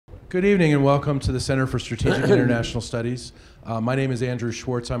Good evening and welcome to the Center for Strategic International Studies. My name is Andrew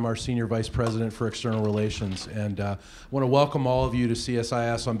Schwartz. I'm our Senior Vice President for External Relations, and I want to welcome all of you to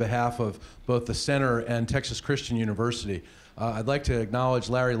CSIS on behalf of both the Center and Texas Christian University. I'd like to acknowledge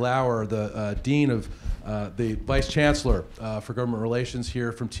Larry Lauer, the Dean of the Vice Chancellor for Government Relations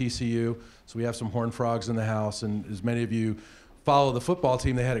here from TCU. So we have some horned frogs in the house, and as many of you follow the football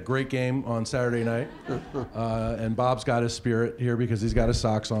team, they had a great game on Saturday night, and Bob's got his spirit here because he's got his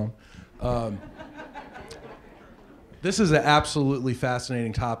socks on. This is an absolutely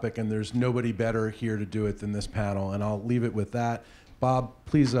fascinating topic, and there's nobody better here to do it than this panel, and I'll leave it with that. Bob,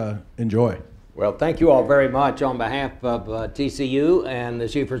 please enjoy. Well, thank you all very much on behalf of TCU and the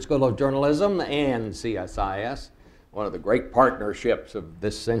Schieffer School of Journalism and CSIS, one of the great partnerships of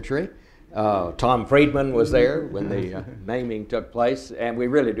this century. Tom Friedman was there when the naming took place, and we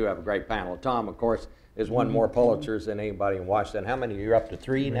really do have a great panel. Tom, of course, has won more Pulitzers than anybody in Washington. How many? You're up to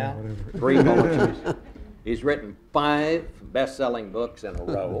 3 now? 3 Pulitzers. He's written 5 best-selling books in a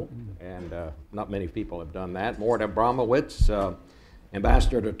row, and not many people have done that. Mort Abramowitz,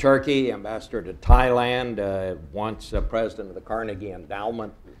 ambassador to Turkey, ambassador to Thailand, once president of the Carnegie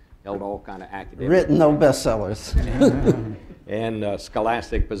Endowment, held all kind of academic... Written no bestsellers. and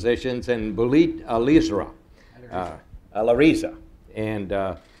scholastic positions, and Bulent Aliriza.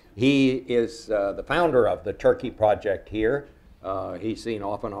 And he is the founder of the Turkey Project here. He's seen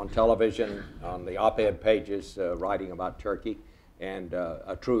often on television, on the op-ed pages, writing about Turkey, and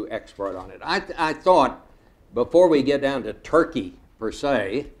a true expert on it. I thought, before we get down to Turkey per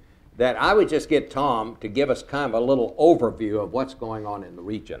se, that I would just get Tom to give us kind of a little overview of what's going on in the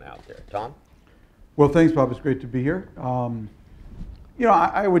region out there. Tom? Well, thanks, Bob. It's great to be here. You know,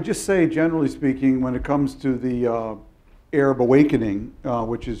 I would just say, generally speaking, when it comes to the Arab awakening,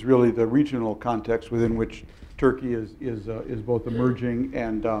 which is really the regional context within which Turkey is both emerging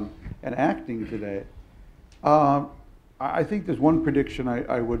and acting today, I think there's one prediction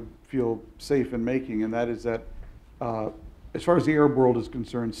I would feel safe in making, and that is that as far as the Arab world is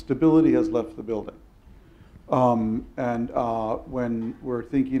concerned, stability has left the building. When we're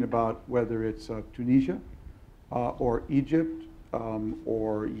thinking about whether it's Tunisia or Egypt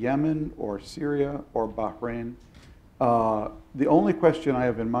or Yemen or Syria or Bahrain, the only question I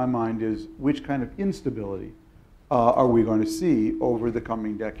have in my mind is which kind of instability are we going to see over the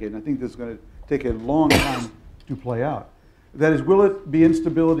coming decade? And I think this is going to take a long time to play out. That is, will it be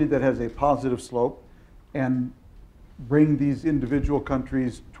instability that has a positive slope and bring these individual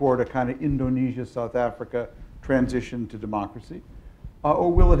countries toward a kind of Indonesia, South Africa transition to democracy? Or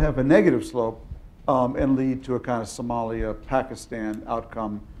will it have a negative slope and lead to a kind of Somalia, Pakistan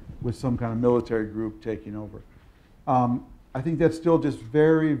outcome with some kind of military group taking over? I think that's still just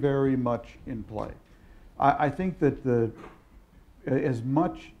very, very much in play. I think that as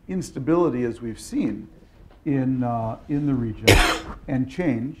much instability as we've seen in the region and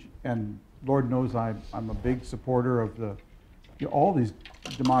change, and Lord knows I'm a big supporter of all these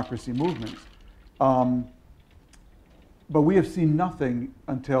democracy movements, but we have seen nothing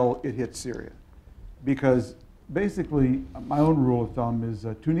until it hit Syria, because basically my own rule of thumb is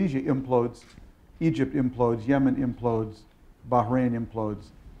Tunisia implodes, Egypt implodes, Yemen implodes, Bahrain implodes,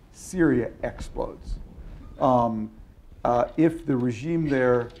 Syria explodes. If the regime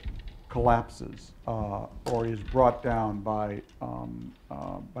there collapses or is brought down by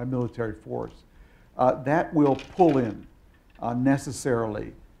military force, that will pull in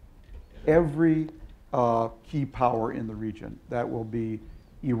necessarily every key power in the region. That will be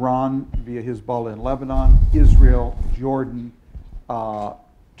Iran via Hezbollah in Lebanon, Israel, Jordan,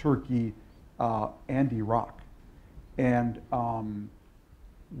 Turkey, and Iraq. And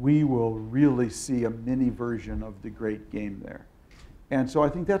we will really see a mini version of the great game there. And so I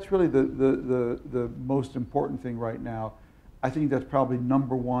think that's really the most important thing right now. I think that's probably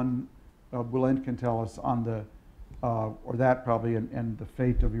number one. Bulent can tell us on the, or that probably, and the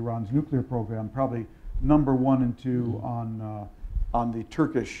fate of Iran's nuclear program, probably number 1 and 2 on the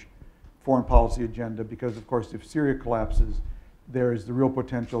Turkish foreign policy agenda, because of course if Syria collapses, there is the real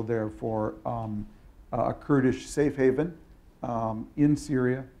potential there for a Kurdish safe haven in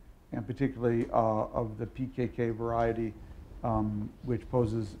Syria, and particularly of the PKK variety, which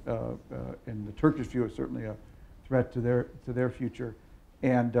poses, in the Turkish view, certainly a threat to their future.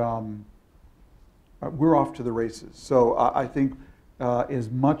 And we're off to the races. So I think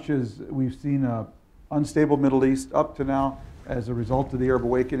as much as we've seen an unstable Middle East up to now as a result of the Arab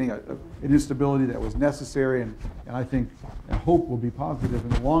awakening, an instability that was necessary and I think and hope will be positive in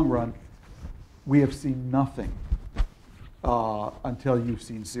the long run, we have seen nothing until you've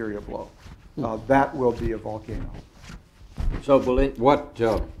seen Syria blow. That will be a volcano. So, Bulent, what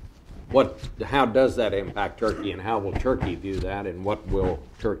How does that impact Turkey, and how will Turkey view that, and what will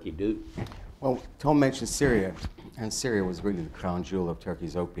Turkey do? Well, Tom mentioned Syria, and Syria was really the crown jewel of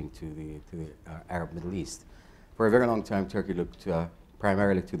Turkey's opening to the Arab Middle East. For a very long time, Turkey looked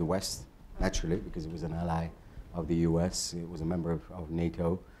primarily to the West, naturally, because it was an ally of the US, it was a member of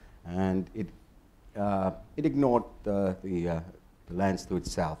NATO, and it ignored the lands to its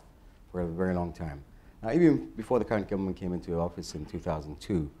south for a very long time. Even before the current government came into office in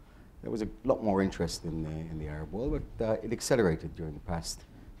 2002, there was a lot more interest in the Arab world, but it accelerated during the past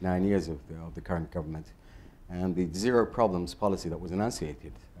 9 years of the current government. And the zero problems policy that was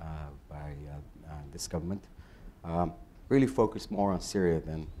enunciated by this government really focused more on Syria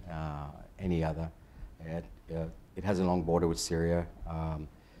than any other. It has a long border with Syria.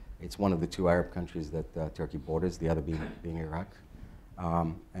 It's one of the two Arab countries that Turkey borders, the other being Iraq.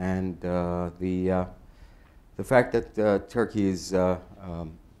 The fact that Turkey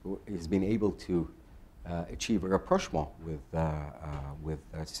has been able to achieve a rapprochement with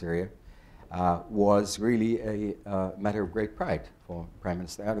Syria was really a matter of great pride for Prime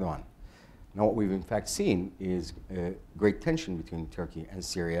Minister Erdogan. Now what we've in fact seen is great tension between Turkey and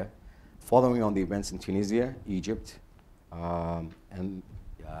Syria following on the events in Tunisia, Egypt, and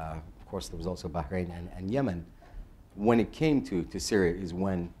of course there was also Bahrain and Yemen. When it came to Syria is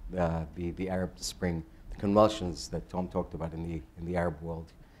when the Arab Spring, the convulsions that Tom talked about in the Arab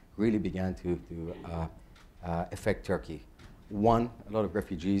world, really began to affect Turkey. One, a lot of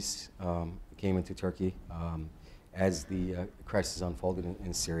refugees came into Turkey as the crisis unfolded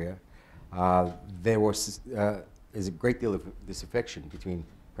in Syria. There is a great deal of disaffection between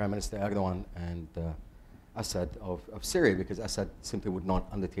Prime Minister Erdogan and Assad of Syria, because Assad simply would not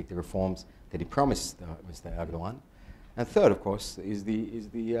undertake the reforms that he promised Mr. Erdogan. And third, of course, is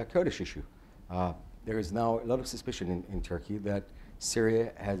the Kurdish issue. There is now a lot of suspicion in Turkey that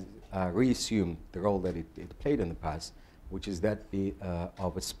Syria has reassumed the role that it played in the past, which is that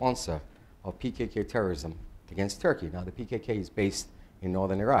of a sponsor of PKK terrorism against Turkey. Now, the PKK is based in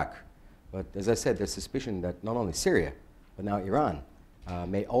northern Iraq. But as I said, there's suspicion that not only Syria, but now Iran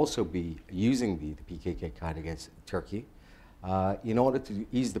may also be using the PKK card against Turkey in order to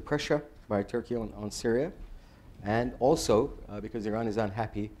ease the pressure by Turkey on Syria, and also because Iran is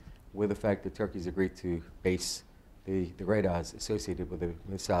unhappy with the fact that Turkey has agreed to base the radars associated with the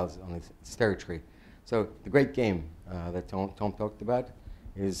missiles on its territory. So the great game that Tom talked about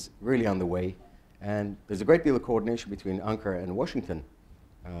is really underway, and there's a great deal of coordination between Ankara and Washington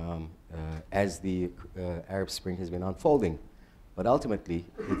as the Arab Spring has been unfolding. But ultimately,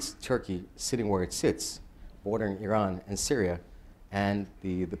 it's Turkey sitting where it sits, bordering Iran and Syria, and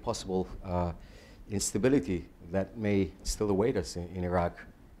the possible instability that may still await us in Iraq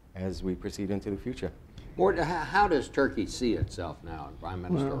as we proceed into the future. Mort, how does Turkey see itself now in Prime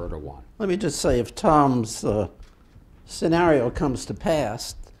Minister Erdogan? Let me just say, if Tom's scenario comes to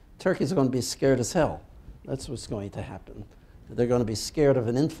pass, Turkey's going to be scared as hell. That's what's going to happen. They're going to be scared of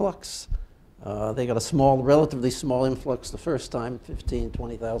an influx. They got a relatively small influx the first time, 15,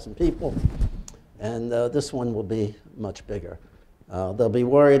 20,000 people. And this one will be much bigger. They'll be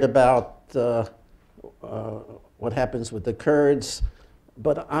worried about what happens with the Kurds.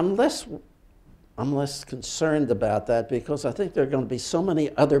 But I'm less concerned about that, because I think there are going to be so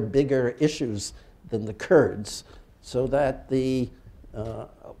many other bigger issues than the Kurds, so that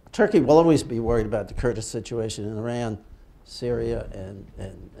Turkey will always be worried about the Kurdish situation in Iran, Syria, and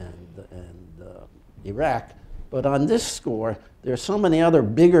Iraq. But on this score, there are so many other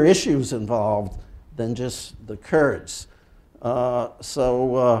bigger issues involved than just the Kurds. What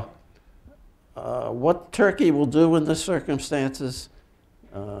Turkey will do in this circumstances,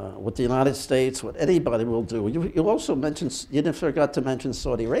 what the United States, what anybody will do. You also mentioned, you forgot to mention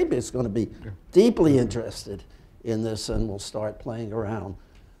Saudi Arabia is going to be deeply interested in this and will start playing around.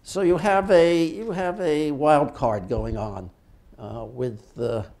 So you have a wild card going on with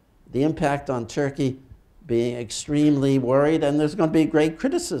the impact on Turkey being extremely worried, and there's going to be great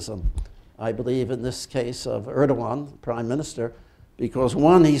criticism, I believe, in this case of Erdogan, the Prime Minister, because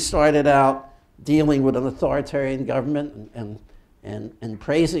one, he started out dealing with an authoritarian government and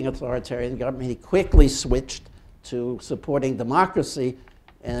praising authoritarian government. He quickly switched to supporting democracy,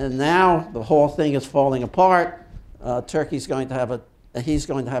 and now the whole thing is falling apart. Turkey's going to have he's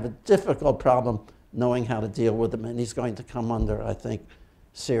going to have a difficult problem knowing how to deal with them, and he's going to come under, I think,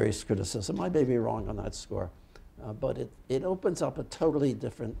 serious criticism. I may be wrong on that score, but it opens up a totally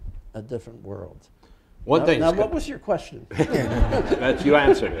different world. One thing. Now, what was your question? That's, you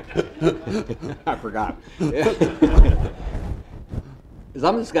answered it. I forgot.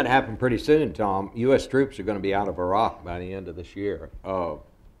 Something's going to happen pretty soon, Tom. U.S. troops are going to be out of Iraq by the end of this year.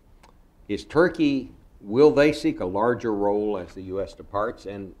 is Turkey, will they seek a larger role as the U.S. departs?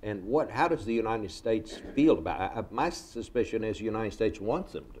 And how does the United States feel about it? My suspicion is the United States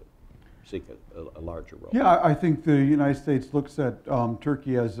wants them to seek a larger role. Yeah, I think the United States looks at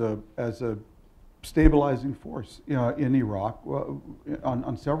Turkey as a stabilizing force in Iraq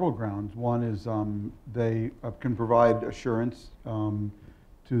on several grounds. One is they can provide assurance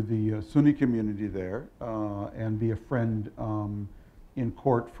to the Sunni community there and be a friend in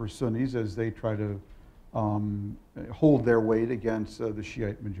court for Sunnis as they try to hold their weight against the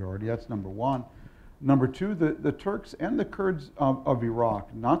Shiite majority. That's number one. Number two, the Turks and the Kurds of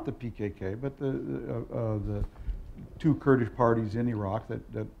Iraq, not the PKK, but the two Kurdish parties in Iraq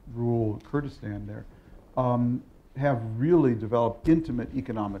that rule Kurdistan there, have really developed intimate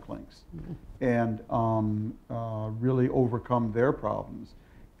economic links and really overcome their problems.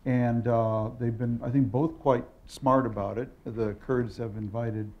 And they've been, I think, both quite smart about it. The Kurds have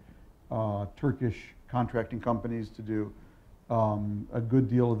invited Turkish contracting companies to do a good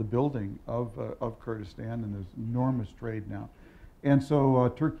deal of the building of Kurdistan, and there's enormous trade now. And so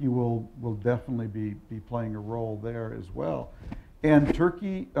Turkey will definitely be playing a role there as well. And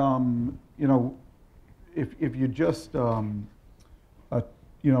Turkey, you know, if you just you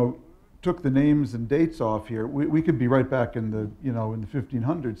know, took the names and dates off here, we could be right back in the, you know, in the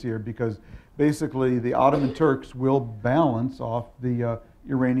 1500s here, because basically the Ottoman Turks will balance off the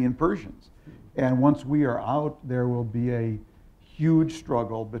Iranian Persians. And once we are out, there will be a huge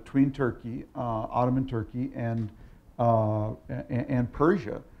struggle between Turkey, Ottoman Turkey, and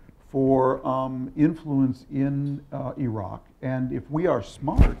Persia for influence in Iraq. And if we are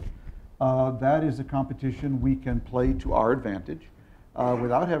smart, that is a competition we can play to our advantage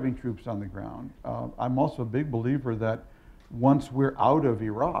without having troops on the ground. I'm also a big believer that once we're out of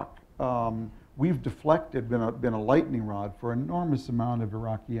Iraq, we've deflected, been a lightning rod for an enormous amount of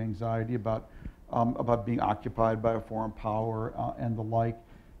Iraqi anxiety about being occupied by a foreign power and the like.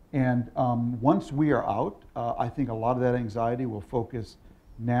 And once we are out, I think a lot of that anxiety will focus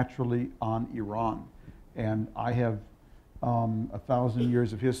naturally on Iran. And I have 1,000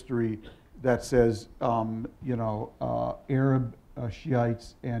 years of history that says, you know, Arab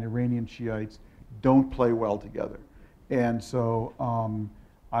Shiites and Iranian Shiites don't play well together. And so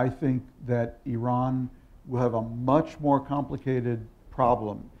I think that Iran will have a much more complicated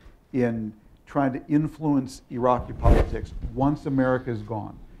problem in trying to influence Iraqi politics once America is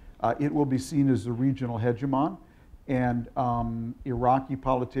gone. It will be seen as a regional hegemon, and Iraqi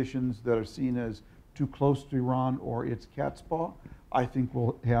politicians that are seen as too close to Iran or its cat's paw, I think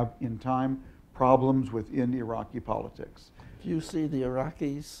will have, in time, problems within Iraqi politics. Do you see the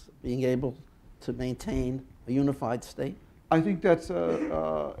Iraqis being able to maintain a unified state? I think that's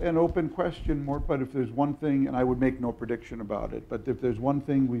an open question, Mort, but if there's one thing, and I would make no prediction about it, but if there's one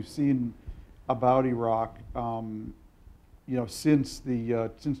thing we've seen about Iraq, you know, since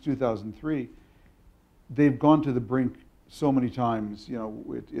 2003, they've gone to the brink so many times. You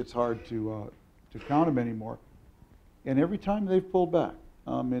know, it's hard to count them anymore. And every time they've pulled back.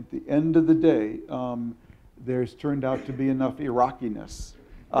 At the end of the day, there's turned out to be enough Iraqiness,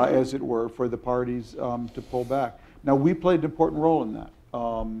 as it were, for the parties to pull back. Now, we played an important role in that,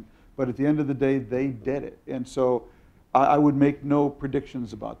 but at the end of the day, they did it. And so I would make no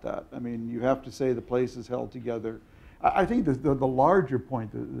predictions about that. I mean, you have to say the place is held together. I think the larger point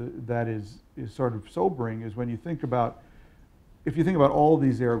that is sort of sobering is when you think about, if you think about all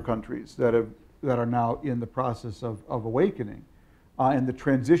these Arab countries that are now in the process of awakening, and the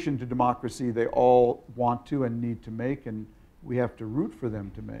transition to democracy they all want to and need to make, and we have to root for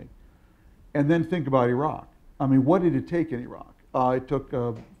them to make. And then think about Iraq. I mean, what did it take in Iraq? It took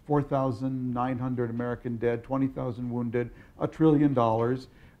 4,900 American dead, 20,000 wounded, $1 trillion,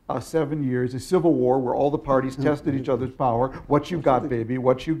 7 years, a civil war where all the parties tested each other's power. What you got, baby,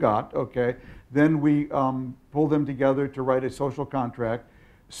 what you got, okay. Then we pull them together to write a social contract,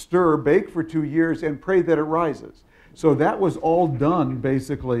 stir, bake for 2 years, and pray that it rises. So that was all done,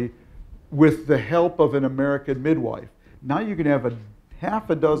 basically, with the help of an American midwife. Now you can have half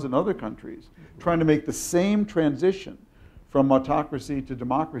a dozen other countries trying to make the same transition from autocracy to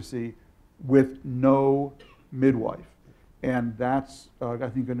democracy with no midwife. And that's, I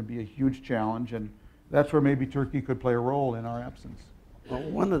think, going to be a huge challenge, and that's where maybe Turkey could play a role in our absence. Well,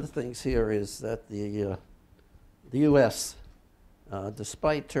 one of the things here is that the U.S.,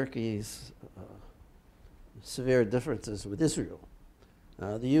 despite Turkey's severe differences with Israel,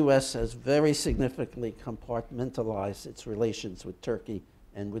 the U.S. has very significantly compartmentalized its relations with Turkey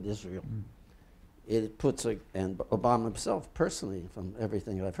and with Israel. Mm. It puts, and Obama himself personally, from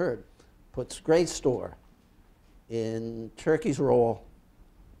everything I've heard, puts great store in Turkey's role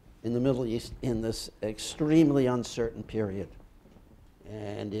in the Middle East in this extremely uncertain period.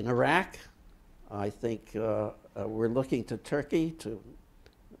 And in Iraq, I think we're looking to Turkey to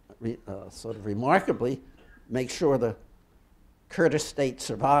sort of remarkably make sure the Kurdish state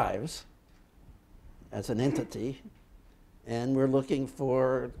survives as an entity. And we're looking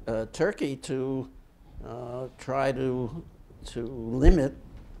for Turkey to try to limit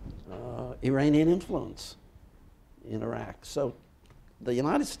Iranian influence in Iraq. So the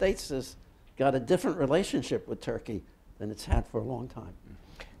United States has got a different relationship with Turkey than it's had for a long time.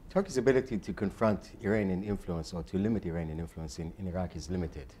 Turkey's ability to confront Iranian influence or to limit Iranian influence in Iraq is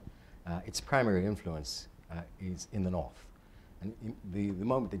limited. Its primary influence is in the north. And the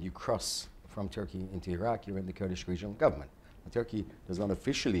moment that you cross from Turkey into Iraq, you're in the Kurdish regional government. Now, Turkey does not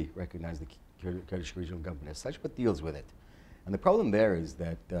officially recognize the Kurdish regional government as such, but deals with it. And the problem there is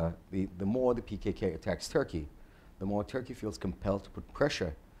that the more the PKK attacks Turkey, the more Turkey feels compelled to put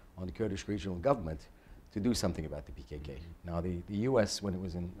pressure on the Kurdish regional government to do something about the PKK. Now, the US, when it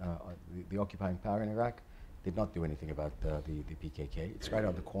was in the occupying power in Iraq, did not do anything about the PKK. It's right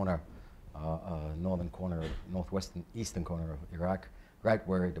on the corner, northern corner, northwestern, eastern corner of Iraq, right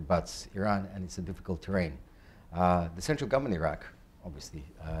where it abuts Iran, and it's a difficult terrain. The central government in Iraq, obviously,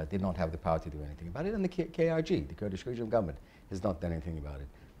 did not have the power to do anything about it, and the KRG, the Kurdish regional government, has not done anything about it.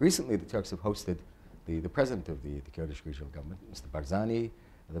 Recently, the Turks have hosted the president of the Kurdish regional government, Mr. Barzani,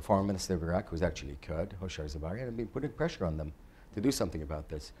 the foreign minister of Iraq, who's actually Kurd, Hoshar Zebari, and have been putting pressure on them to do something about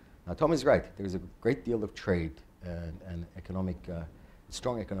this. Now, Tom is right. There's a great deal of trade and economic,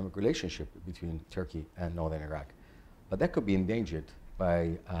 strong economic relationship between Turkey and northern Iraq. But that could be endangered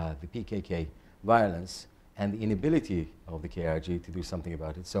by the PKK violence and the inability of the KRG to do something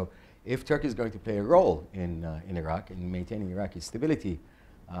about it. So if Turkey is going to play a role in Iraq, in maintaining Iraqi stability,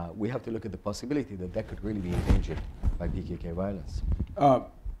 we have to look at the possibility that that could really be endangered by PKK violence.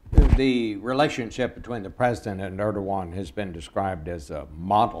 The relationship between the president and Erdogan has been described as a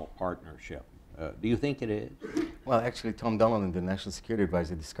model partnership. Do you think it is? Well, actually, Tom Donilon, the National Security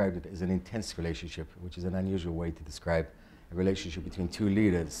Advisor, described it as an intense relationship, which is an unusual way to describe a relationship between two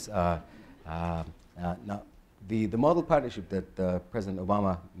leaders. Now, the model partnership that President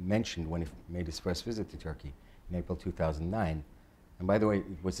Obama mentioned when he made his first visit to Turkey in April 2009, and by the way,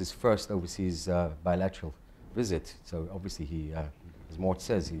 it was his first overseas bilateral visit, so obviously he, as Mort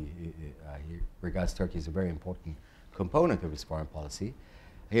says, he regards Turkey as a very important component of his foreign policy.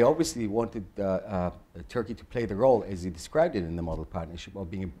 He obviously wanted Turkey to play the role, as he described it in the model partnership,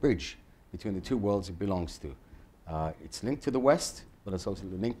 of being a bridge between the two worlds it belongs to. It's linked to the West, but it's also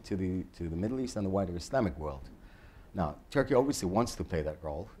linked to the Middle East and the wider Islamic world. Now, Turkey obviously wants to play that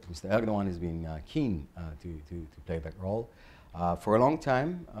role. Mr. Erdogan has been keen to play that role. For a long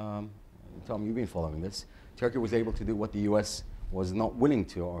time, Tom, you've been following this, Turkey was able to do what the US was not willing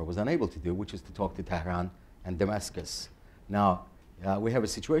to or was unable to do, which is to talk to Tehran and Damascus. Now, we have a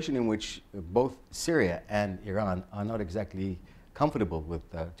situation in which both Syria and Iran are not exactly comfortable with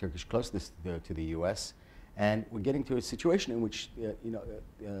Turkish closeness to the US, and we're getting to a situation in which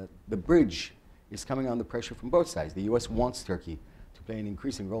the bridge is coming under pressure from both sides. The US wants Turkey to play an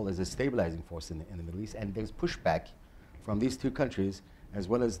increasing role as a stabilizing force in the Middle East, and there's pushback from these two countries, as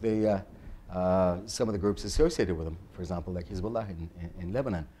well as some of the groups associated with them, for example, like Hezbollah in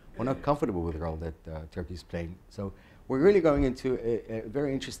Lebanon. We're not comfortable with the role that Turkey is playing. So we're really going into a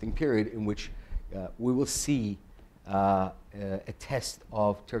very interesting period in which we will see a test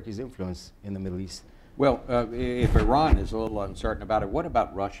of Turkey's influence in the Middle East. Well, if Iran is a little uncertain about it, what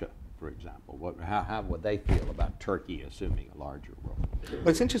about Russia, for example? How would they feel about Turkey assuming a larger role? Well,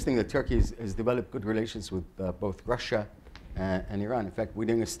 it's interesting that Turkey has developed good relations with both Russia and Iran. In fact, we're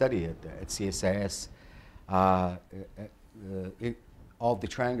doing a study at CSIS of the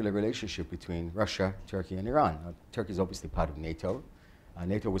triangular relationship between Russia, Turkey, and Iran. Turkey is obviously part of NATO.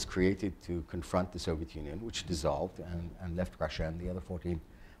 NATO was created to confront the Soviet Union, which dissolved and left Russia and the other 14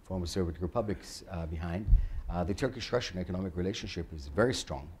 former Soviet republics behind. The Turkish-Russian economic relationship is very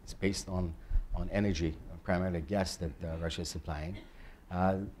strong. It's based on energy, primarily gas that Russia is supplying.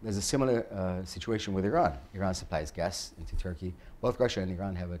 There's a similar situation with Iran. Iran supplies gas into Turkey. Both Russia and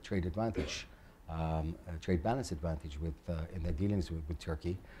Iran have a trade advantage, a trade balance advantage in their dealings with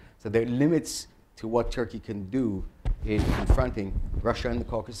Turkey. So there are limits to what Turkey can do in confronting Russia in the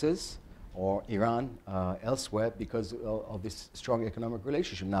Caucasus or Iran elsewhere because of this strong economic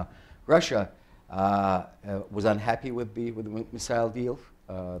relationship. Now, Russia was unhappy with the missile deal,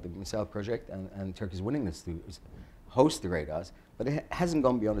 the missile project, and Turkey's willingness to host the radars, but it hasn't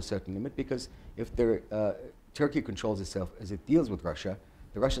gone beyond a certain limit because if Turkey controls itself as it deals with Russia,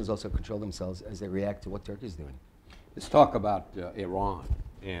 the Russians also control themselves as they react to what Turkey is doing. Let's talk about Iran.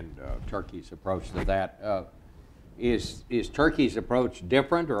 and Turkey's approach to that. Is Turkey's approach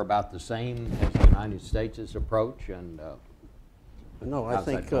different or about the same as the United States' approach? And no, I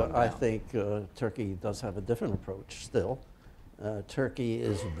think Turkey does have a different approach still. Turkey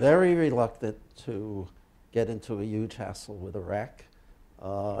is very reluctant to get into a huge hassle with Iraq.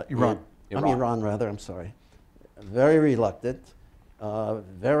 Iran, rather, I'm sorry. Very reluctant,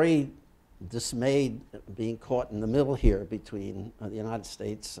 very dismayed being caught in the middle here between the United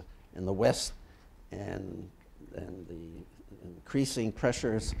States and the West and the increasing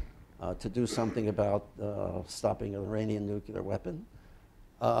pressures to do something about stopping an Iranian nuclear weapon.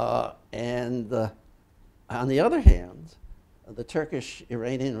 And on the other hand, the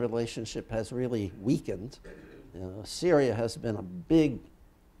Turkish-Iranian relationship has really weakened. Syria has been a big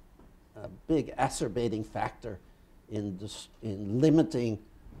acerbating factor in limiting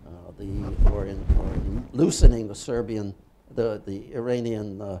or in loosening the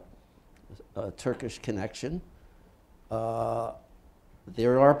Iranian Turkish connection.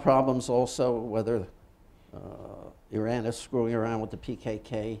 There are problems also whether Iran is screwing around with the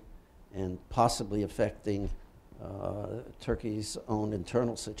PKK and possibly affecting Turkey's own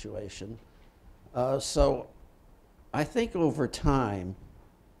internal situation. So I think over time,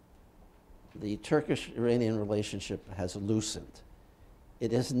 the Turkish-Iranian relationship has loosened.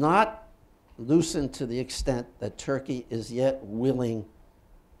 It has not loosened to the extent that Turkey is yet willing,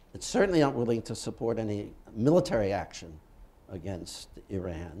 it's certainly not willing to support any military action against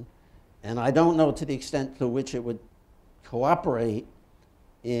Iran. And I don't know to the extent to which it would cooperate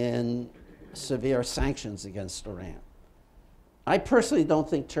in severe sanctions against Iran. I personally don't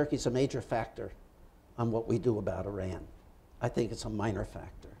think Turkey's a major factor on what we do about Iran. I think it's a minor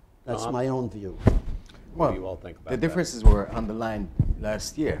factor. That's my own view. What do you all think about the that? differences were underlined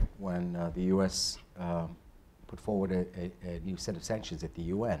last year when the U.S. Put forward a new set of sanctions at the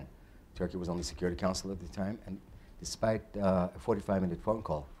UN. Turkey was on the Security Council at the time, and despite a 45-minute phone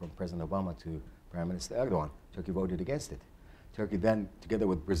call from President Obama to Prime Minister Erdogan, Turkey voted against it. Turkey then, together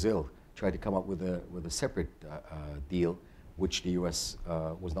with Brazil, tried to come up with a separate deal, which the U.S.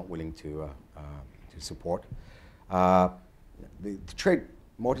 Was not willing to support. The trade,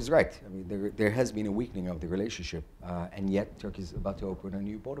 Mort is right. I mean, there has been a weakening of the relationship, and yet Turkey is about to open a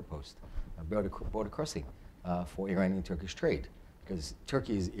new border post, a border crossing for Iranian-Turkish trade, because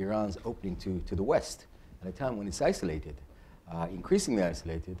Turkey is Iran's opening to the West at a time when it's isolated, increasingly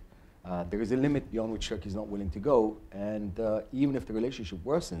isolated. There is a limit beyond which Turkey is not willing to go, and even if the relationship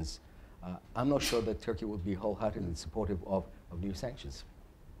worsens, I'm not sure that Turkey would be wholeheartedly supportive of new sanctions.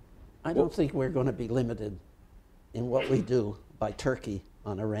 I don't think we're going to be limited in what we do by Turkey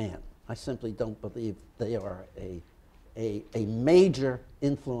on Iran. I simply don't believe they are a major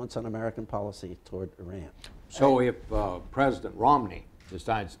influence on American policy toward Iran. So if President Romney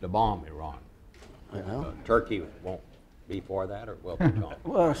decides to bomb Iran, Turkey won't be for that, or will be gone?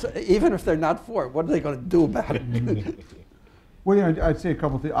 Well, so even if they're not for it, what are they going to do about it? Well, yeah, I'd say a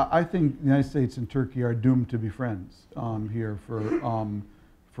couple of things. I think the United States and Turkey are doomed to be friends here for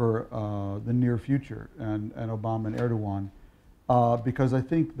the near future, and Obama and Erdogan, because I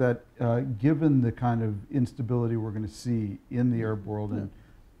think that given the kind of instability we're going to see in the Arab world, and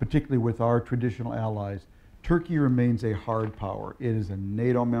particularly with our traditional allies, Turkey remains a hard power. It is a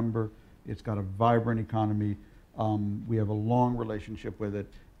NATO member. It's got a vibrant economy. We have a long relationship with it,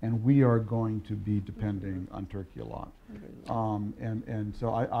 and we are going to be depending on Turkey a lot. And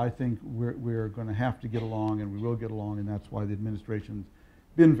so I think we're going to have to get along, and we will get along, and that's why the administration's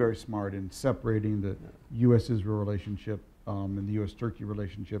been very smart in separating the U.S.-Israel relationship and the U.S.-Turkey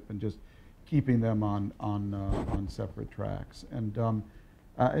relationship, and just keeping them on separate tracks. And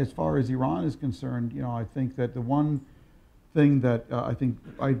as far as Iran is concerned, I think that the one thing that I think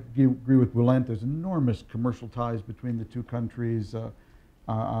I agree with Bulent, there's enormous commercial ties between the two countries. The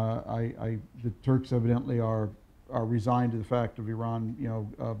Turks evidently are resigned to the fact of Iran,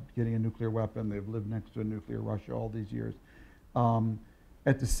 getting a nuclear weapon. They've lived next to a nuclear Russia all these years.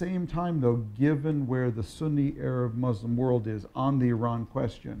 At the same time, though, given where the Sunni Arab Muslim world is on the Iran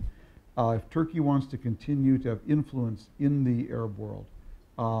question, if Turkey wants to continue to have influence in the Arab world,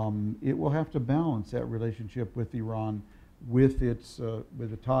 it will have to balance that relationship with Iran with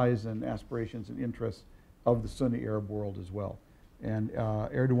the ties and aspirations and interests of the Sunni Arab world as well. And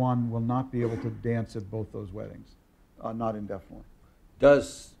Erdogan will not be able to dance at both those weddings, not indefinitely.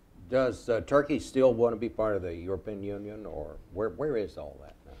 Does Turkey still want to be part of the European Union, or where is all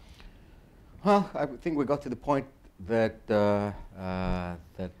that now? Well, I think we got to the point that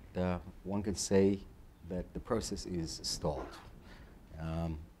one could say that the process is stalled.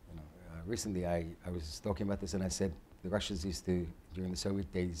 Recently, I was talking about this, and I said the Russians used to, during the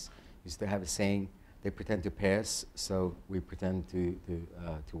Soviet days, used to have a saying, they pretend to pass, so we pretend to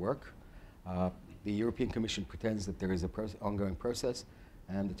work. The European Commission pretends that there is an ongoing process,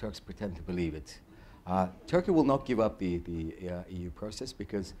 and the Turks pretend to believe it. Turkey will not give up the EU process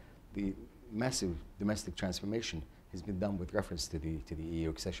because the massive domestic transformation has been done with reference to the EU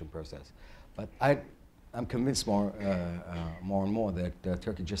accession process. But I'm convinced more and more that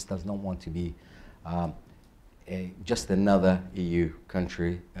Turkey just does not want to be just another EU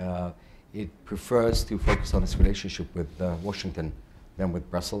country. It prefers to focus on its relationship with Washington than with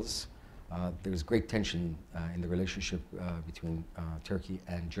Brussels. There is great tension in the relationship between Turkey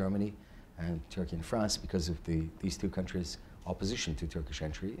and Germany and Turkey and France because of these two countries' opposition to Turkish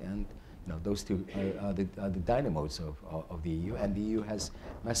entry. And those two are the dynamos of the EU, and the EU has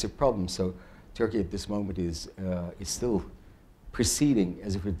massive problems. So Turkey at this moment is still proceeding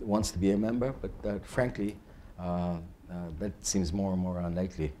as if it wants to be a member, but frankly, that seems more and more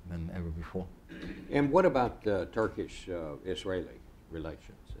unlikely than ever before. And what about Turkish-Israeli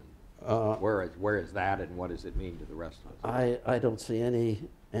relations? And where is that, and what does it mean to the rest of us? I don't see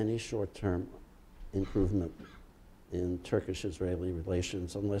any short-term improvement in Turkish-Israeli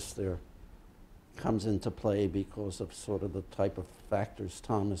relations unless there comes into play because of sort of the type of factors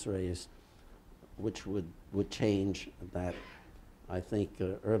Tom has raised, which would change that. I think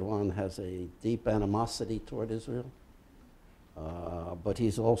Erdogan has a deep animosity toward Israel, but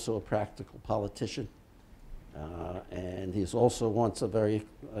he's also a practical politician, and he also wants a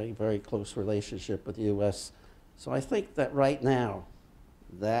very close relationship with the U.S. So I think that right now,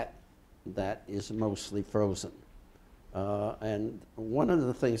 that is mostly frozen. And one of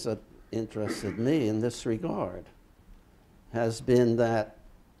the things that interested me in this regard has been that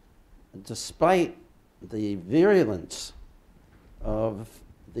despite the virulence of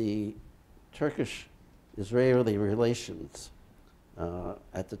the Turkish-Israeli relations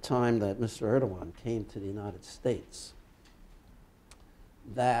at the time that Mr. Erdogan came to the United States,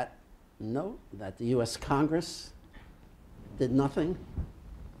 that the U.S. Congress did nothing,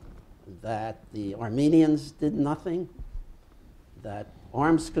 that the Armenians did nothing, that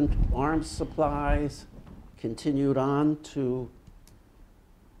arms supplies continued on to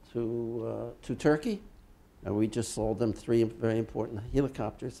Turkey. And we just sold them 3 very important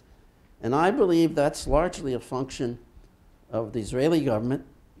helicopters. And I believe that's largely a function of the Israeli government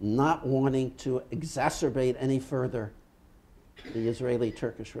not wanting to exacerbate any further the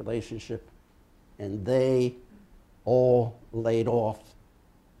Israeli-Turkish relationship. And they all laid off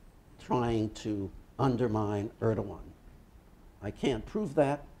trying to undermine Erdogan. I can't prove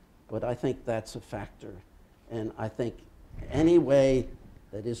that, but I think that's a factor. And I think any way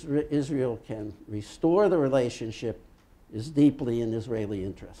that Israel can restore the relationship is deeply in Israeli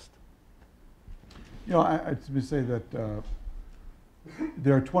interest. I would say that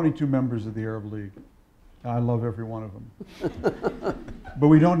there are 22 members of the Arab League. I love every one of them. But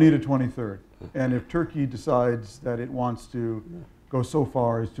we don't need a 23rd. And if Turkey decides that it wants to go so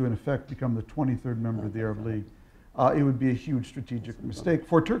far as to, in effect, become the 23rd member of the Arab League, it would be a huge strategic mistake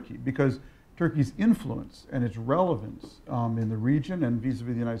for Turkey, because Turkey's influence and its relevance in the region and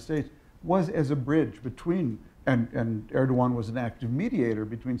vis-a-vis the United States was as a bridge between, and Erdogan was an active mediator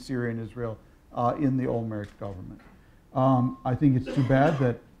between Syria and Israel in the Olmert government. I think it's too bad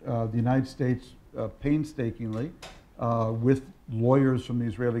that the United States painstakingly, with lawyers from the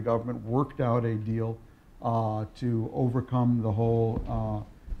Israeli government, worked out a deal to overcome the whole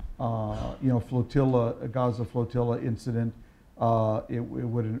flotilla, Gaza flotilla incident.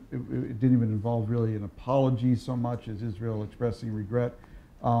 It didn't even involve really an apology so much as Israel expressing regret.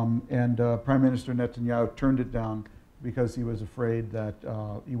 And Prime Minister Netanyahu turned it down because he was afraid that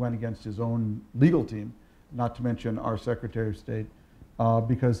he went against his own legal team, not to mention our Secretary of State,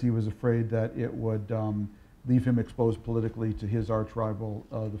 because he was afraid that it would leave him exposed politically to his arch rival,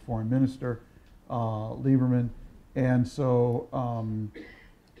 the foreign minister, Lieberman. And so,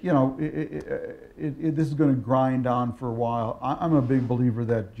 this is going to grind on for a while. I'm a big believer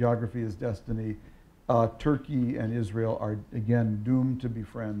that geography is destiny. Turkey and Israel are, again, doomed to be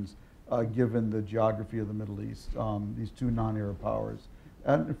friends, given the geography of the Middle East, these two non-Arab powers.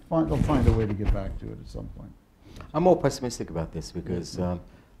 And they'll find a way to get back to it at some point. I'm more pessimistic about this because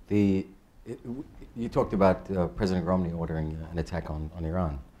you talked about President Romney ordering an attack on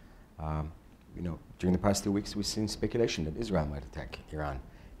Iran. During the past 2 weeks, we've seen speculation that Israel might attack Iran.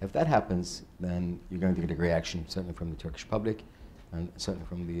 If that happens, then you're going to get a reaction, certainly from the Turkish public, and certainly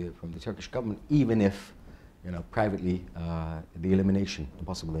from the Turkish government, even if, privately, the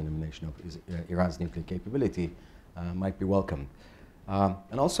possible elimination of Iran's nuclear capability might be welcomed.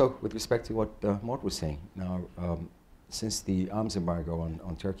 And also, with respect to what Mort was saying, now, since the arms embargo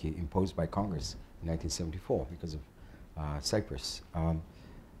on Turkey imposed by Congress in 1974 because of Cyprus,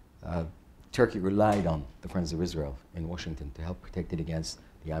 Turkey relied on the Friends of Israel in Washington to help protect it against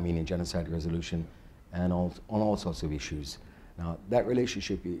the Armenian Genocide Resolution and on all sorts of issues. Now, that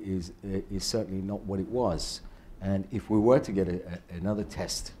relationship is certainly not what it was. And if we were to get another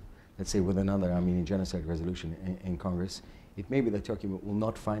test, let's say with another Armenian Genocide Resolution in Congress, it may be that Turkey will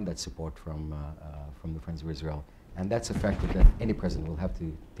not find that support from the Friends of Israel. And that's a factor that any president will have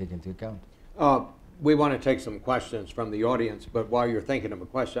to take into account. We want to take some questions from the audience, but while you're thinking of a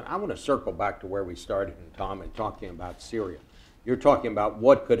question, I want to circle back to where we started, Tom, and talking about Syria. You're talking about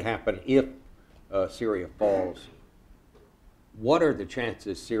what could happen if Syria falls. What are the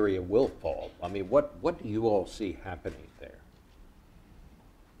chances Syria will fall? I mean, what do you all see happening there?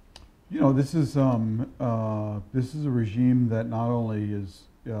 You know, this is a regime that not only is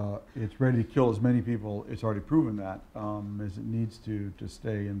it's ready to kill as many people, it's already proven that, as it needs to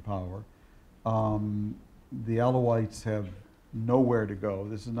stay in power. The Alawites have nowhere to go.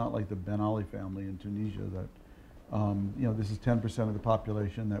 This is not like the Ben Ali family in Tunisia that, you know, this is 10% of the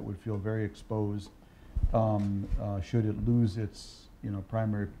population that would feel very exposed should it lose its, you know,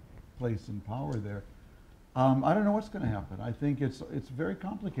 primary place in power there. I don't know what's going to happen. I think it's very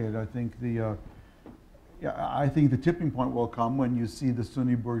complicated. I think I think the tipping point will come when you see the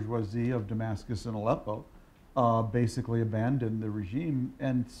Sunni bourgeoisie of Damascus and Aleppo basically abandon the regime,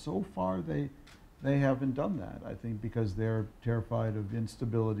 and so far they haven't done that. I think because they're terrified of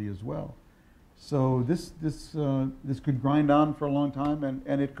instability as well. So this could grind on for a long time,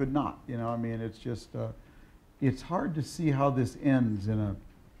 and it could not. You know, I mean, it's just it's hard to see how this ends in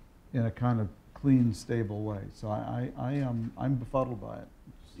a kind of clean, stable way. So I'm befuddled by it.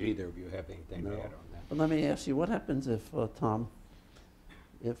 Do either of you have anything to add on that? But let me ask you, what happens if, Tom,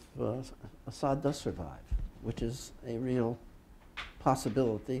 if Assad does survive, which is a real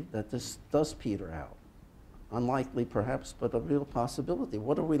possibility that this does peter out? Unlikely, perhaps, but a real possibility.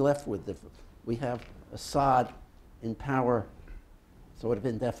 What are we left with if we have Assad in power sort of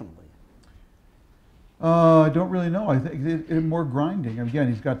indefinitely? I don't really know. I think it's more grinding.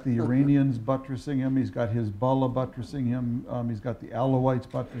 Again, he's got the Iranians buttressing him. He's got Hezbollah buttressing him. He's got the Alawites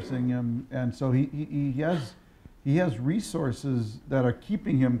buttressing him, and so he has resources that are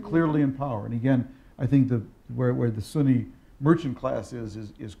keeping him clearly in power. And again, I think where the Sunni merchant class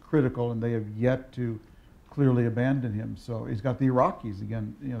is critical, and they have yet to clearly abandon him. So he's got the Iraqis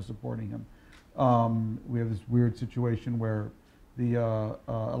again, you know, supporting him. We have this weird situation where the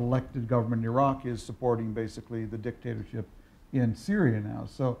elected government in Iraq is supporting basically the dictatorship in Syria now.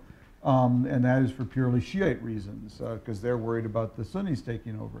 So, and that is for purely Shiite reasons, because they're worried about the Sunnis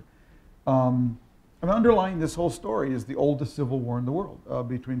taking over. And underlying this whole story is the oldest civil war in the world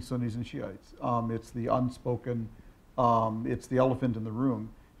between Sunnis and Shiites. It's the unspoken, it's the elephant in the room,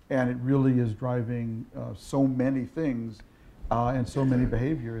 and it really is driving so many things and so many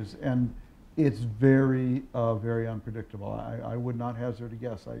behaviors. And it's very, very unpredictable. I would not hazard a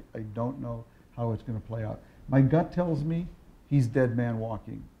guess. I don't know how it's going to play out. My gut tells me he's dead man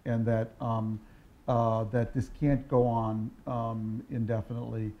walking, and that that this can't go on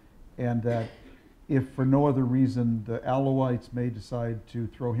indefinitely, and that if for no other reason the Alawites may decide to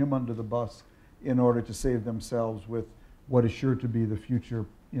throw him under the bus in order to save themselves with what is sure to be the future,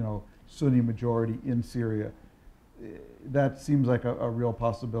 you know, Sunni majority in Syria. That seems like a real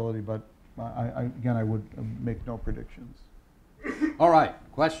possibility, but again, I would make no predictions. All right,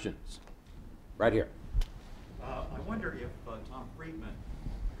 questions? Right here. I wonder if Tom Friedman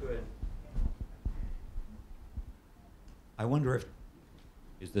could... I wonder if...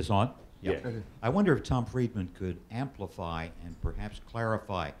 Is this on? Yeah. I wonder if Tom Friedman could amplify and perhaps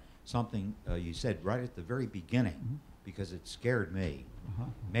clarify something you said right at the very beginning, because it scared me.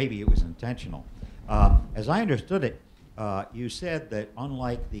 Maybe it was intentional. As I understood it, you said that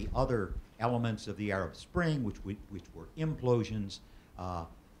unlike the other elements of the Arab Spring, which were implosions,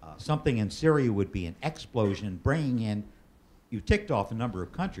 something in Syria would be an explosion, bringing in, you ticked off a number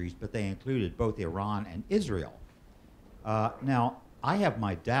of countries, but they included both Iran and Israel. Now, I have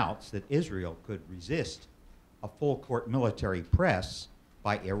my doubts that Israel could resist a full-court military press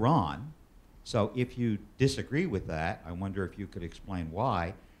by Iran. So if you disagree with that, I wonder if you could explain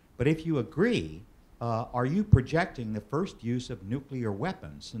why. But if you agree, are you projecting the first use of nuclear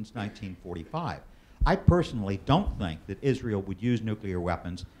weapons since 1945? I personally don't think that Israel would use nuclear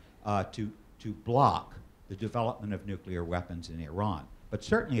weapons to block the development of nuclear weapons in Iran. But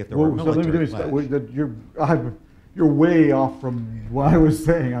certainly if there were military plans. You're way off from what I was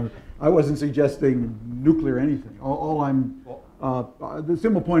saying. I wasn't suggesting nuclear anything. The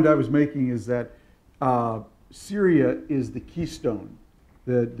simple point I was making is that Syria is the keystone,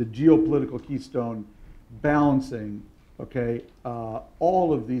 the geopolitical keystone balancing, okay,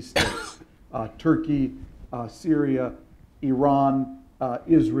 all of these states, Turkey, Syria, Iran,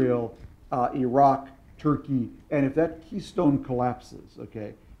 Israel, Iraq, Turkey, and if that keystone collapses,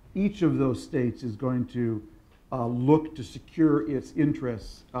 okay, each of those states is going to look to secure its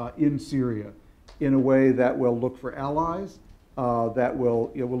interests in Syria in a way that will look for allies, that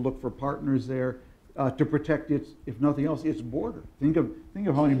will look for partners there to protect its, if nothing else, its border. Think of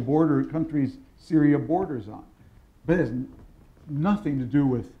how many border countries Syria borders on, but it has nothing to do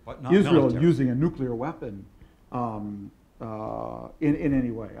with Israel military. using a nuclear weapon in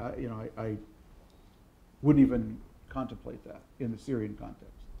any way. I wouldn't even contemplate that in the Syrian context.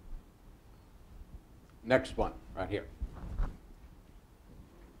 Next one, right here.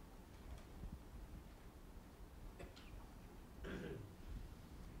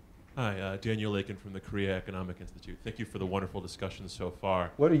 Hi, Daniel Lakin from the Korea Economic Institute. Thank you for the wonderful discussion so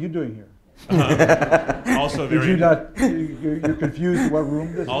far. What are you doing here? Also Did very you not? You're confused what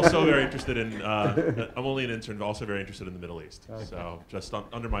room this is? also very interested in. I'm only an intern, but also very interested in the Middle East. Okay. So just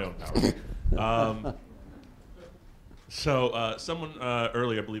under my own power. Someone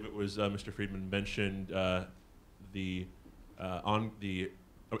earlier, I believe it was Mr. Friedman, mentioned the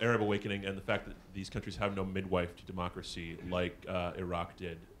Arab awakening and the fact that these countries have no midwife to democracy like Iraq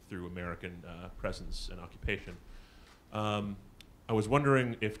did through American presence and occupation. I was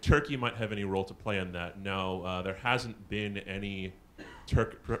wondering if Turkey might have any role to play in that. Now, there hasn't been any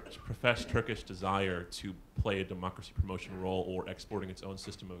professed Turkish desire to play a democracy promotion role or exporting its own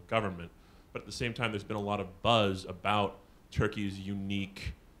system of government. But at the same time, there's been a lot of buzz about Turkey's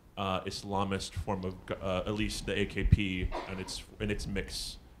unique Islamist form of, at least the AKP and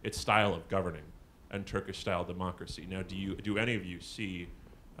its style of governing and Turkish-style democracy. Now, do any of you see?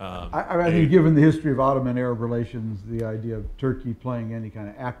 I think, given the history of Ottoman-Arab relations, the idea of Turkey playing any kind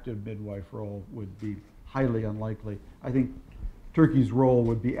of active midwife role would be highly unlikely. I think Turkey's role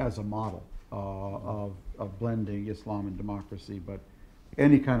would be as a model of blending Islam and democracy, but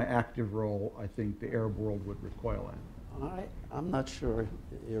any kind of active role, I think the Arab world would recoil at. I'm not sure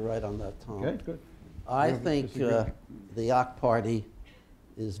you're right on that, Tom. Okay, good. I think the AK Party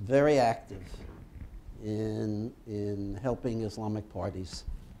is very active in helping Islamic parties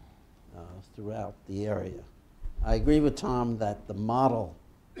throughout the area. I agree with Tom that the model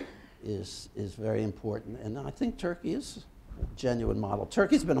is very important, and I think Turkey is a genuine model.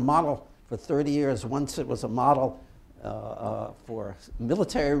 Turkey's been a model for 30 years. Once it was a model for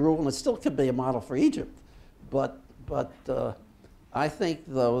military rule, and it still could be a model for Egypt. But I think,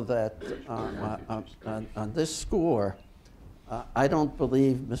 though, that on this score, I don't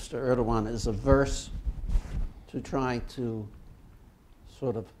believe Mr. Erdogan is averse to trying to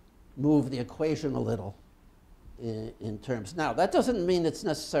sort of move the equation a little in terms. Now, that doesn't mean it's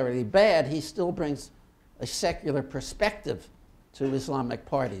necessarily bad. He still brings a secular perspective to Islamic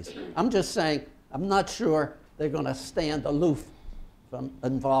parties. I'm just saying, I'm not sure they're going to stand aloof from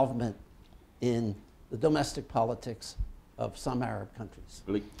involvement in the domestic politics of some Arab countries.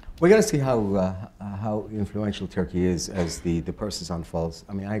 We're going to see how influential Turkey is as the process unfolds.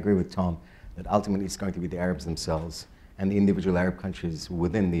 I mean, I agree with Tom that ultimately it's going to be the Arabs themselves and the individual Arab countries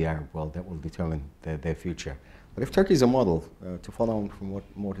within the Arab world that will determine their future. But if Turkey is a model, to follow on from what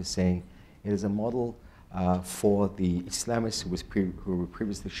Mort is saying, it is a model for the Islamists who were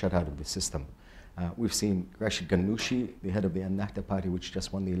previously shut out of the system. We've seen Rashid Ghannouchi, the head of the Ennahda party, which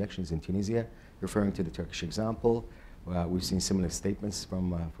just won the elections in Tunisia, referring to the Turkish example. We've seen similar statements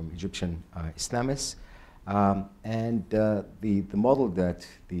from Egyptian Islamists. The model that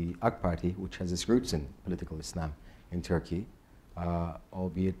the AK party, which has its roots in political Islam in Turkey,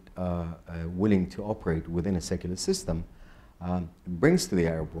 albeit willing to operate within a secular system, brings to the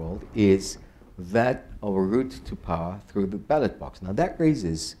Arab world is that of a route to power through the ballot box. Now that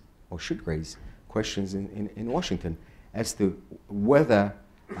raises, or should raise, questions in Washington as to whether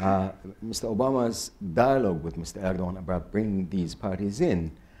Mr. Obama's dialogue with Mr. Erdogan about bringing these parties in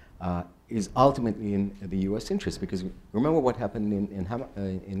is ultimately in the U.S. interest. Because remember what happened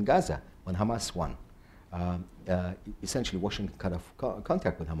in Gaza when Hamas won. Essentially, Washington cut off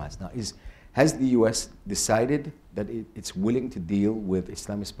contact with Hamas. Now, has the U.S. decided that it's willing to deal with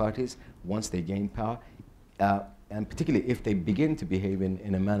Islamist parties once they gain power, and particularly if they begin to behave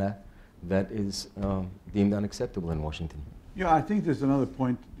in a manner that is deemed unacceptable in Washington? Yeah, I think there's another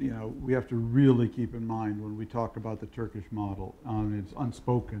point, we have to really keep in mind when we talk about the Turkish model. It's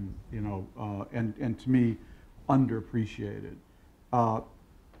unspoken, and to me, underappreciated.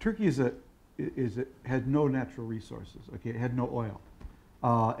 Turkey had no natural resources. Okay, it had no oil.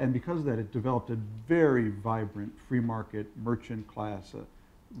 And because of that, it developed a very vibrant free market merchant class,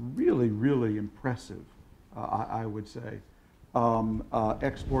 really, really impressive, I would say,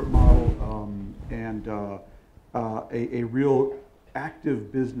 export model, and a real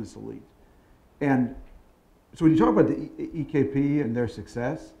active business elite. And so when you talk about the EKP and their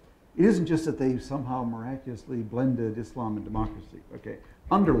success, it isn't just that they somehow miraculously blended Islam and democracy. Okay,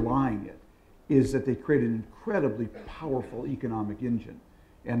 underlying it is that they created an incredibly powerful economic engine.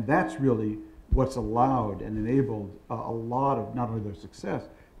 And that's really what's allowed and enabled a lot of not only their success,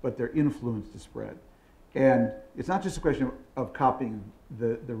 but their influence to spread. And it's not just a question of copying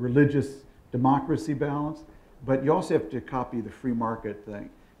the religious democracy balance, but you also have to copy the free market thing.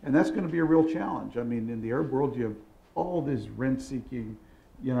 And that's going to be a real challenge. I mean, in the Arab world, you have all these rent-seeking,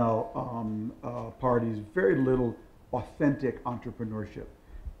 parties, very little authentic entrepreneurship.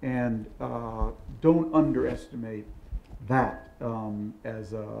 And don't underestimate that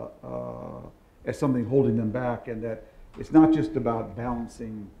as something holding them back, and that it's not just about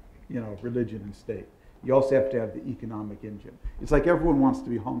balancing, religion and state. You also have to have the economic engine. It's like everyone wants to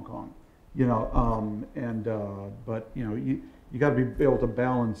be Hong Kong, but you got to be able to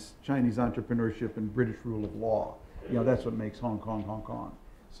balance Chinese entrepreneurship and British rule of law. That's what makes Hong Kong Hong Kong.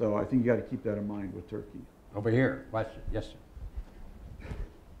 So I think you got to keep that in mind with Turkey. Over here, question. Yes, sir.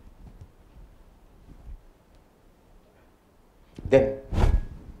 Then,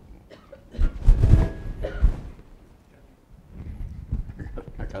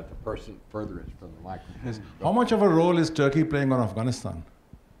 I got the person furthest from the microphone. How much of a role is Turkey playing on Afghanistan?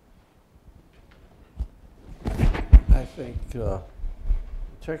 I think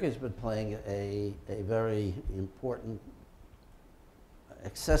Turkey's been playing a very important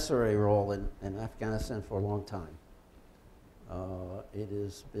accessory role in Afghanistan for a long time. It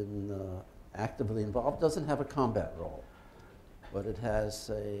has been actively involved, doesn't have a combat role, but it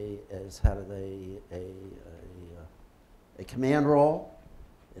has had a command role.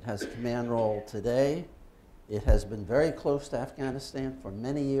 It has a command role today. It has been very close to Afghanistan for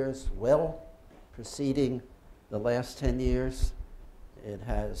many years, well preceding the last 10 years. It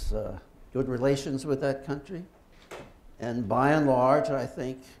has good relations with that country. And by and large, I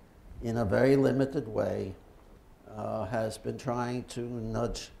think, in a very limited way, has been trying to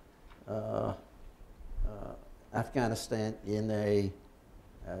nudge Afghanistan in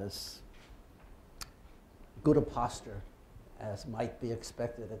as good a posture as might be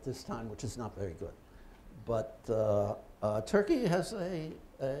expected at this time, which is not very good. But Turkey has an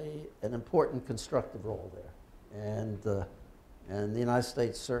important constructive role there, and the United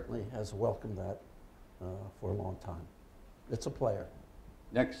States certainly has welcomed that for a long time. It's a player.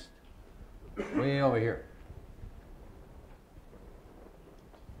 Next, way over here.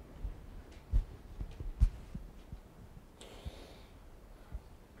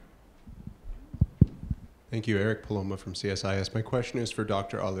 Thank you, Eric Paloma from CSIS. My question is for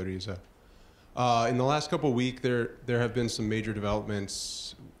Dr. Aliriza. In the last couple of weeks, there have been some major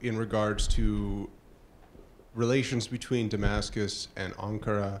developments in regards to relations between Damascus and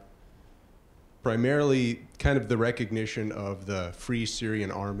Ankara, primarily kind of the recognition of the Free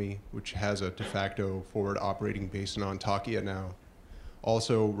Syrian Army, which has a de facto forward operating base in Antakya now.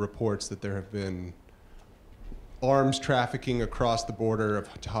 Also reports that there have been arms trafficking across the border of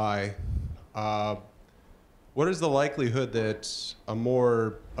Hatay. What is the likelihood that a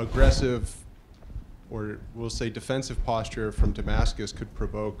more aggressive, or we'll say defensive posture from Damascus could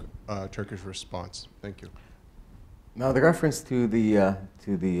provoke a Turkish response? Thank you. now the reference to the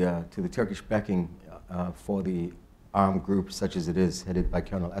Turkish backing for the armed group, such as it is, headed by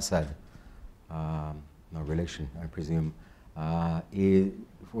Colonel Assad, no relation, I presume, it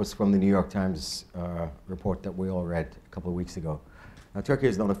was from the New York Times report that we all read a couple of weeks ago. Now, Turkey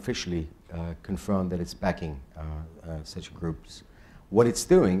has not officially confirmed that it's backing such groups. What it's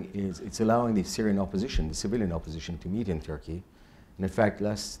doing is it's allowing the Syrian opposition, the civilian opposition, to meet in Turkey. And in fact,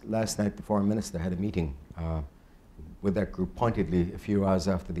 last night the foreign minister had a meeting with that group, pointedly a few hours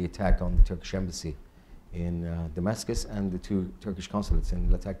after the attack on the Turkish embassy in Damascus and the two Turkish consulates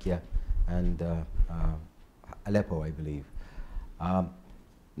in Latakia and Aleppo, I believe.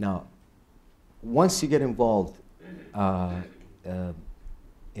 Now, once you get involved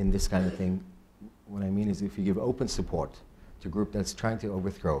in this kind of thing, what I mean is if you give open support to a group that's trying to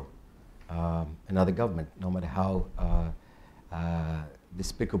overthrow another government, no matter how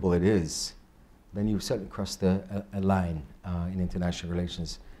despicable it is, then you've certainly crossed a line in international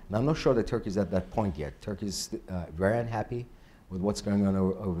relations. And I'm not sure that Turkey's at that point yet. Turkey's very unhappy with what's going on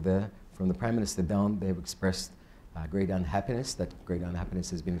over there. From the Prime Minister down, they've expressed great unhappiness. That great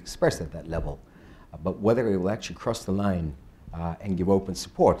unhappiness has been expressed at that level. But whether it will actually cross the line and give open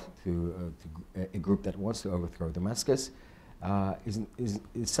support to a group that wants to overthrow Damascus is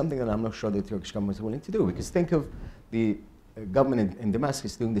something that I'm not sure the Turkish government is willing to do. Because think of the government in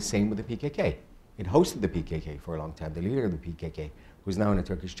Damascus doing the same with the PKK. It hosted the PKK for a long time. The leader of the PKK, who's now in a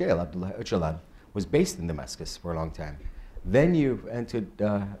Turkish jail, Abdullah Öcalan, was based in Damascus for a long time. Then you've entered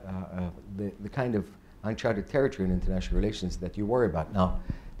the kind of uncharted territory in international relations that you worry about. Now,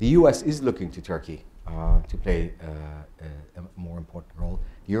 the US is looking to Turkey to play a more important role.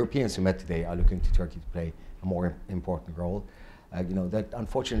 The Europeans who met today are looking to Turkey to play a more important role. You know, that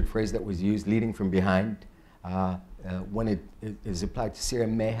unfortunate phrase that was used, leading from behind, when it is applied to Syria,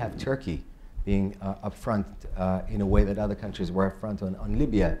 may have Turkey being up front in a way that other countries were up front on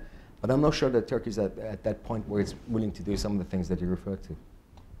Libya. But I'm not sure that Turkey's at that point where it's willing to do some of the things that you referred to.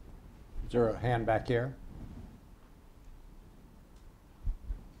 Is there a hand back here?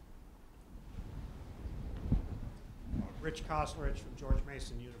 Rich Koslerich from George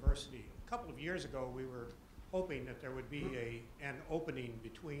Mason University. A couple of years ago, we were hoping that there would be an opening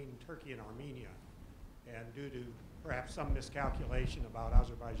between Turkey and Armenia. And due to perhaps some miscalculation about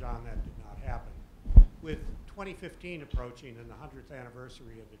Azerbaijan, that did not happen. With 2015 approaching and the 100th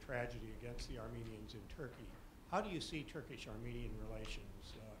anniversary of the tragedy against the Armenians in Turkey, how do you see Turkish-Armenian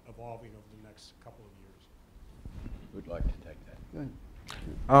relations evolving over the next couple of years? Who'd like to take that?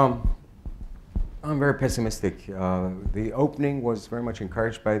 I'm very pessimistic. The opening was very much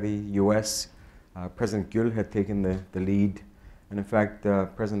encouraged by the US. President Gül had taken the lead. And in fact,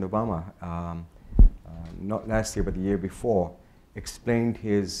 President Obama, not last year but the year before, explained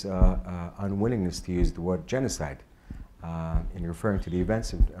his unwillingness to use the word genocide in referring to the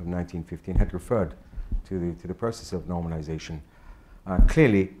events of 1915, had referred to the process of normalization.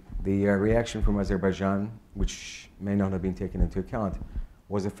 Clearly, the reaction from Azerbaijan, which may not have been taken into account,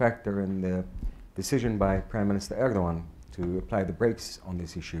 was a factor in the decision by Prime Minister Erdogan to apply the brakes on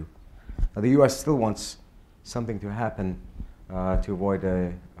this issue. Now, the US still wants something to happen to avoid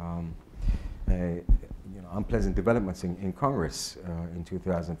unpleasant developments in Congress in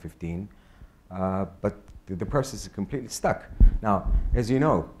 2015, but the process is completely stuck. Now, as you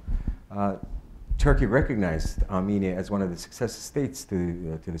know, Turkey recognized Armenia as one of the successor states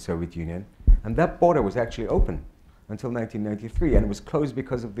to the Soviet Union, and that border was actually open until 1993, and it was closed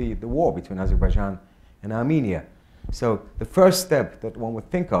because of the war between Azerbaijan and Armenia. So the first step that one would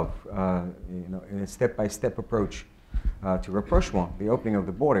think of, in a step-by-step approach to rapprochement, the opening of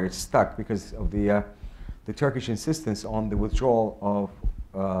the border, is stuck because of the Turkish insistence on the withdrawal of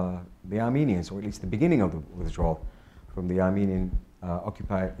the Armenians, or at least the beginning of the withdrawal from the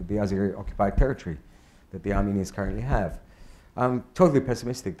Azeri occupied territory that the Armenians currently have. I'm totally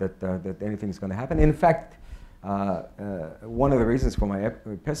pessimistic that anything is going to happen. In fact, one of the reasons for my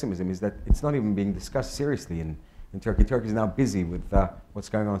pessimism is that it's not even being discussed seriously in Turkey. Turkey is now busy with what's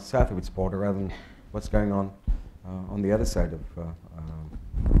going on south of its border rather than what's going on the other side of the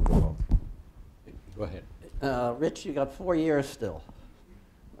world. Go ahead. Rich, you got 4 years still.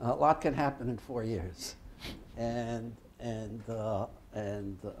 A lot can happen in 4 years, and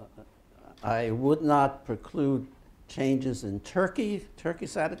I would not preclude changes in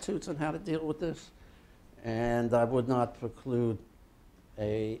Turkey's attitudes on how to deal with this, and I would not preclude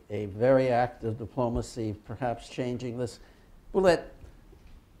a very active diplomacy, perhaps changing this. Bulent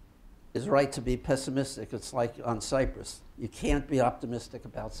is right to be pessimistic. It's like on Cyprus. You can't be optimistic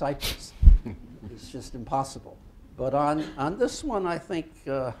about Cyprus. It's just impossible. But on this one, I think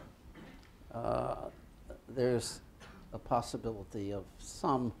there's a possibility of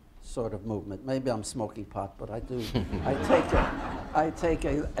some sort of movement. Maybe I'm smoking pot, but I do. I take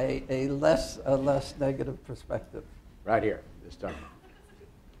a less negative perspective. Right here, this time.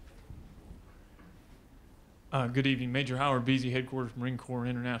 Good evening, Major Howard Beasy, Headquarters Marine Corps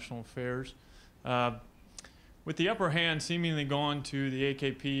International Affairs. With the upper hand seemingly gone to the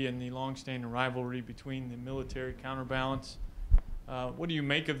AKP and the long-standing rivalry between the military counterbalance, what do you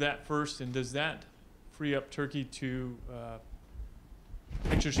make of that first, and does that free up Turkey to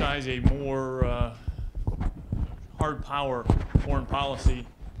exercise a more hard power foreign policy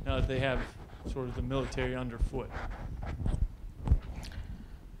now that they have sort of the military underfoot?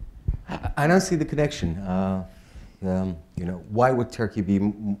 I don't see the connection. Why would Turkey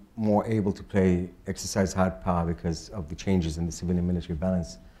be more able to exercise hard power because of the changes in the civilian-military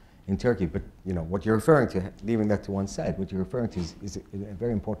balance in Turkey? But what you're referring to, leaving that to one side, what you're referring to is a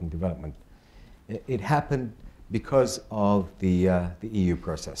very important development. It happened because of the EU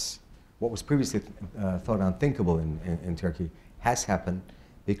process. What was previously thought unthinkable in Turkey has happened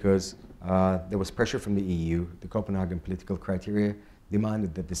because there was pressure from the EU. The Copenhagen political criteria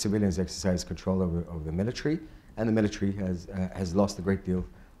demanded that the civilians exercise control over the military, and the military has lost a great deal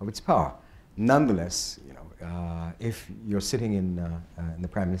of its power. Nonetheless, you know, if you're sitting in the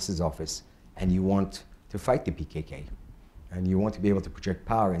Prime Minister's office and you want to fight the PKK, and you want to be able to project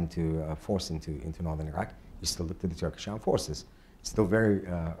power into force into northern Iraq, you still look to the Turkish armed forces. It's still a very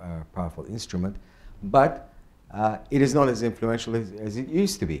powerful instrument, but it is not as influential as it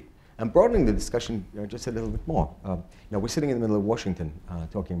used to be. And broadening the discussion just a little bit more, you know, we're sitting in the middle of Washington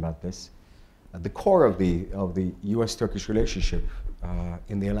talking about this. At the core of the U.S.-Turkish relationship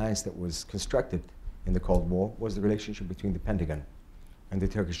in the alliance that was constructed in the Cold War was the relationship between the Pentagon and the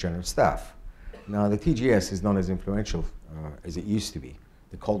Turkish General Staff. Now, the TGS is not as influential as it used to be.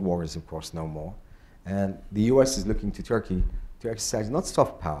 The Cold War is, of course, no more. And the U.S. is looking to Turkey to exercise not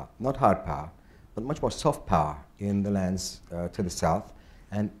soft power, not hard power, but much more soft power in the lands to the south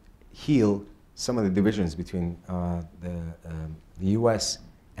and heal some of the divisions between the U.S.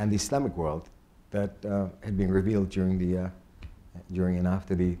 and the Islamic world that had been revealed during and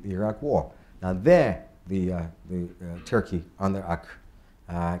after the Iraq War. Now, there, Turkey on the Iraq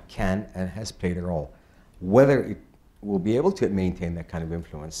can and has played a role. Whether it will be able to maintain that kind of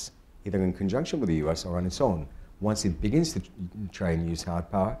influence, either in conjunction with the U.S. or on its own, once it begins to try and use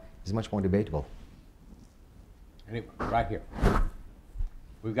hard power, is much more debatable. Anyway, right here.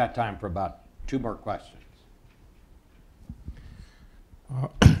 We've got time for about 2 more questions.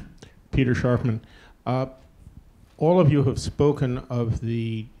 Peter Sharpman. All of you have spoken of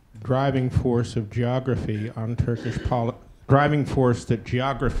the driving force of geography on Turkish policy, driving force that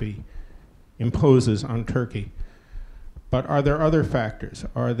geography imposes on Turkey. But are there other factors?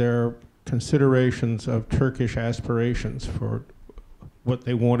 Are there considerations of Turkish aspirations for what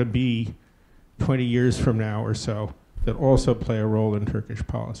they want to be 20 years from now or so that also play a role in Turkish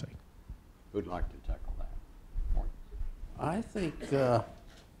policy? Who'd like to tackle that? Mort. I think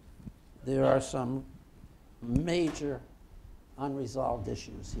there are some major unresolved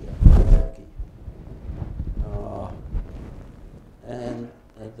issues here in Turkey. And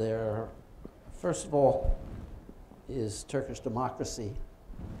there, first of all, is Turkish democracy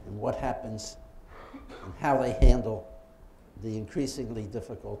and what happens and how they handle the increasingly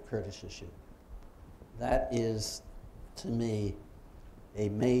difficult Kurdish issue. That is, to me, a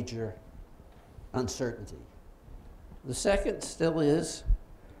major uncertainty. The second still is,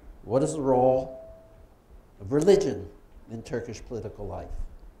 what is the role of religion in Turkish political life?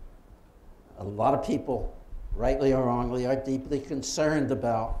 A lot of people, rightly or wrongly, are deeply concerned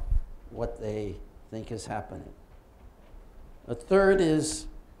about what they think is happening. A third is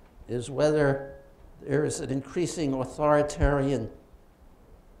whether there is an increasing authoritarian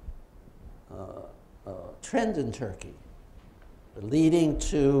trend in Turkey leading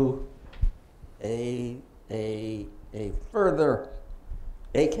to a further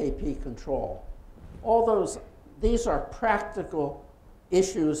AKP control. These are practical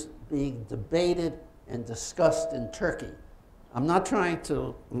issues being debated and discussed in Turkey. I'm not trying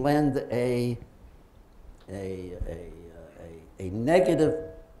to lend a negative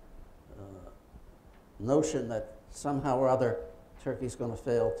notion that somehow or other Turkey's going to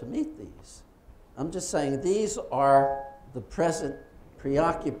fail to meet these. I'm just saying these are the present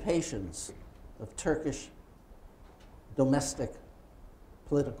preoccupations of Turkish domestic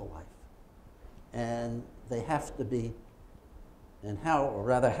political life. And they have to be, and how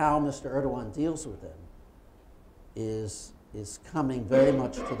Mr. Erdogan deals with them is coming very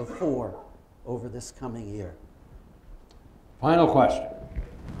much to the fore over this coming year. Final question.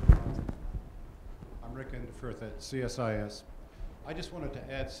 I'm Rick Endefurth at CSIS. I just wanted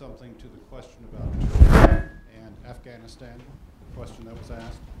to add something to the question about Turkey and Afghanistan, the question that was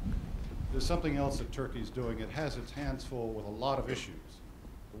asked. There's something else that Turkey's doing. It has its hands full with a lot of issues,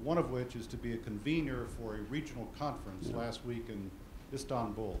 one of which is to be a convener for a regional conference last week in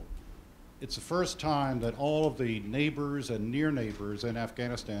Istanbul. It's the first time that all of the neighbors and near neighbors in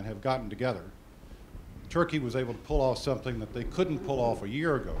Afghanistan have gotten together. Turkey was able to pull off something that they couldn't pull off a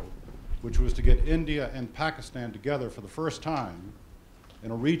year ago, which was to get India and Pakistan together for the first time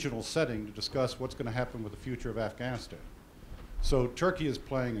in a regional setting to discuss what's going to happen with the future of Afghanistan. So Turkey is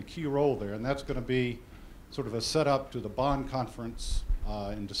playing a key role there, and that's going to be sort of a setup to the Bonn conference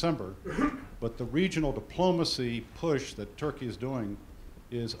in December. But the regional diplomacy push that Turkey is doing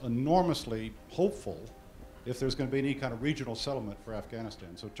is enormously hopeful if there's going to be any kind of regional settlement for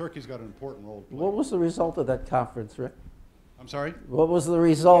Afghanistan. So Turkey's got an important role to play. What was the result of that conference, Rick? I'm sorry? What was the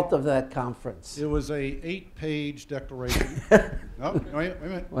result of that conference? It was a 8-page declaration. No, wait a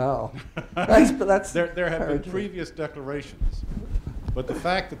minute. Well, that's there have been previous declarations. But the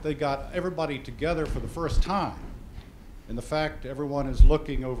fact that they got everybody together for the first time, and the fact everyone is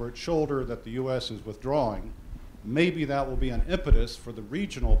looking over its shoulder that the U.S. is withdrawing, maybe that will be an impetus for the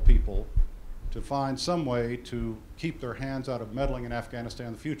regional people to find some way to keep their hands out of meddling in Afghanistan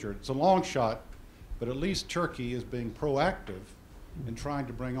in the future. It's a long shot, but at least Turkey is being proactive in trying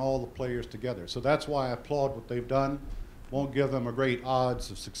to bring all the players together. So that's why I applaud what they've done. Won't give them a great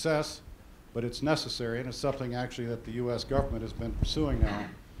odds of success, but it's necessary, and it's something actually that the U.S. government has been pursuing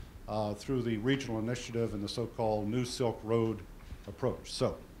now through the regional initiative and the so-called New Silk Road approach.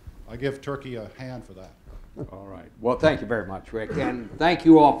 So I give Turkey a hand for that. All right. Well, thank you very much, Rick. And thank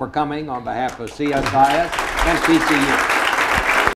you all for coming on behalf of CSIS and TCU.